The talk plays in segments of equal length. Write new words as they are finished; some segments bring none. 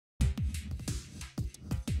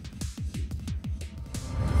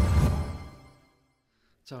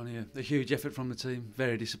Tony, a huge effort from the team.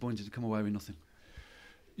 Very disappointed to come away with nothing.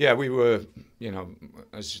 Yeah, we were,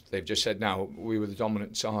 as they've just said now, we were the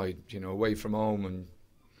dominant side, away from home,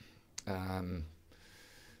 and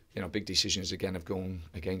big decisions again have gone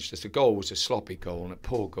against us. The goal was a sloppy goal and a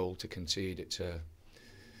poor goal to concede it to.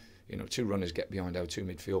 Two runners get behind our two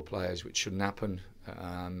midfield players, which shouldn't happen.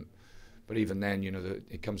 But even then,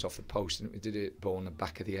 it comes off the post, and did it ball on the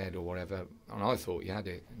back of the head or whatever. And I thought he had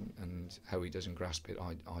it, and how he doesn't grasp it,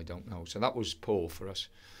 I don't know. So that was poor for us.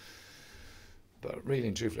 But really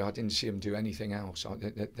and truthfully, I didn't see him do anything else.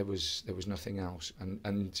 There was nothing else.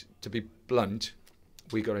 And to be blunt,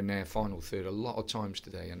 we got in their final third a lot of times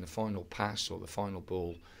today, and the final pass or the final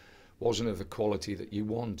ball wasn't of the quality that you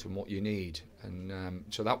want and what you need. And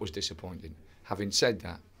so that was disappointing. Having said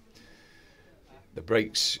that, the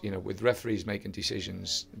breaks, with referees making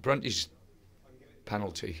decisions, Brunty's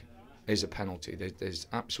penalty is a penalty. There's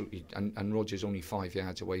absolutely, and Roger's only 5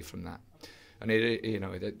 yards away from that. And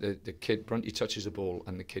the kid, Brunty touches the ball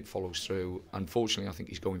and the kid follows through. Unfortunately, I think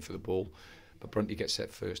he's going for the ball, but Brunty gets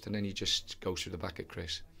set first, and then he just goes through the back of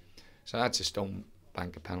Chris. So that's a stone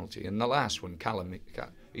banker penalty. And the last one, Callum,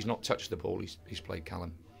 he's not touched the ball, he's played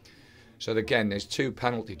Callum. So again, there's two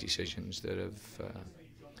penalty decisions that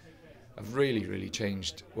have really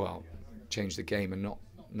changed the game and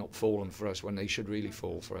not fallen for us when they should really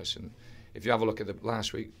fall for us. And if you have a look at the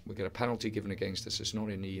last week, we get a penalty given against us. It's not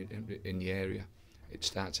in the area. It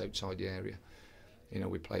starts outside the area.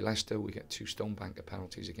 We play Leicester. We get two stone banker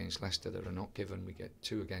penalties against Leicester that are not given. We get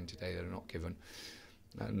two again today that are not given.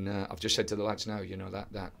 And I've just said to the lads now,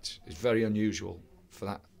 that is very unusual for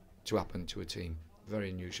that to happen to a team.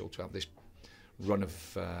 Very unusual to have this run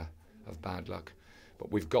of bad luck.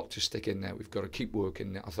 But we've got to stick in there. We've got to keep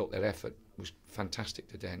working. I thought their effort was fantastic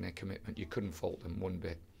today, and their commitment. You couldn't fault them one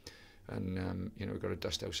bit. And we've got to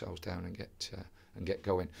dust ourselves down and get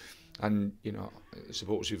going. And the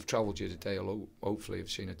supporters who've travelled here today will hopefully have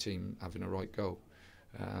seen a team having a right go.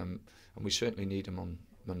 And we certainly need them on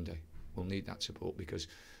Monday. We'll need that support because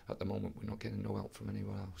at the moment we're not getting no help from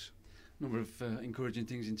anywhere else. A number of encouraging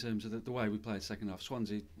things in terms of the way we played second half.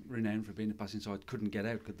 Swansea, renowned for being a passing side, couldn't get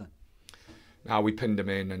out, could they? No, we pinned them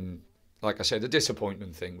in, and like I said, the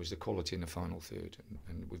disappointment thing was the quality in the final third,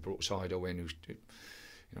 and we brought Sido in, who's,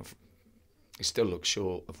 he still looks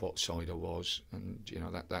short of what Sido was, and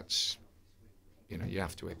that's you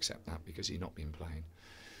have to accept that because he's not been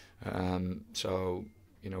playing. So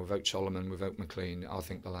without Solomon, without McLean, I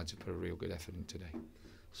think the lads have put a real good effort in today.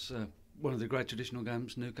 So one of the great traditional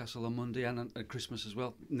games, Newcastle on Monday and at Christmas as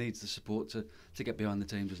well, needs the support to get behind the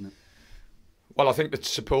team, doesn't it? Well, I think the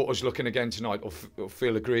supporters looking again tonight will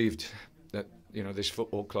feel aggrieved that this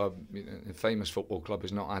football club, a famous football club,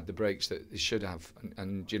 has not had the breaks that it should have.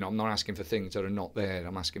 And I'm not asking for things that are not there.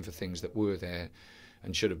 I'm asking for things that were there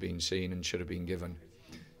and should have been seen and should have been given.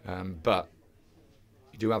 But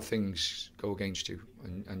you do have things go against you,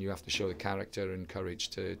 and you have to show the character and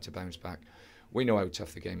courage to bounce back. We know how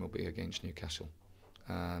tough the game will be against Newcastle.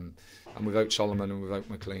 And without Solomon and without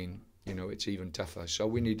McLean, it's even tougher. So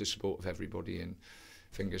we need the support of everybody, and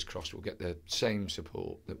fingers crossed we'll get the same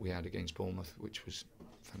support that we had against Bournemouth, which was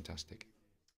fantastic.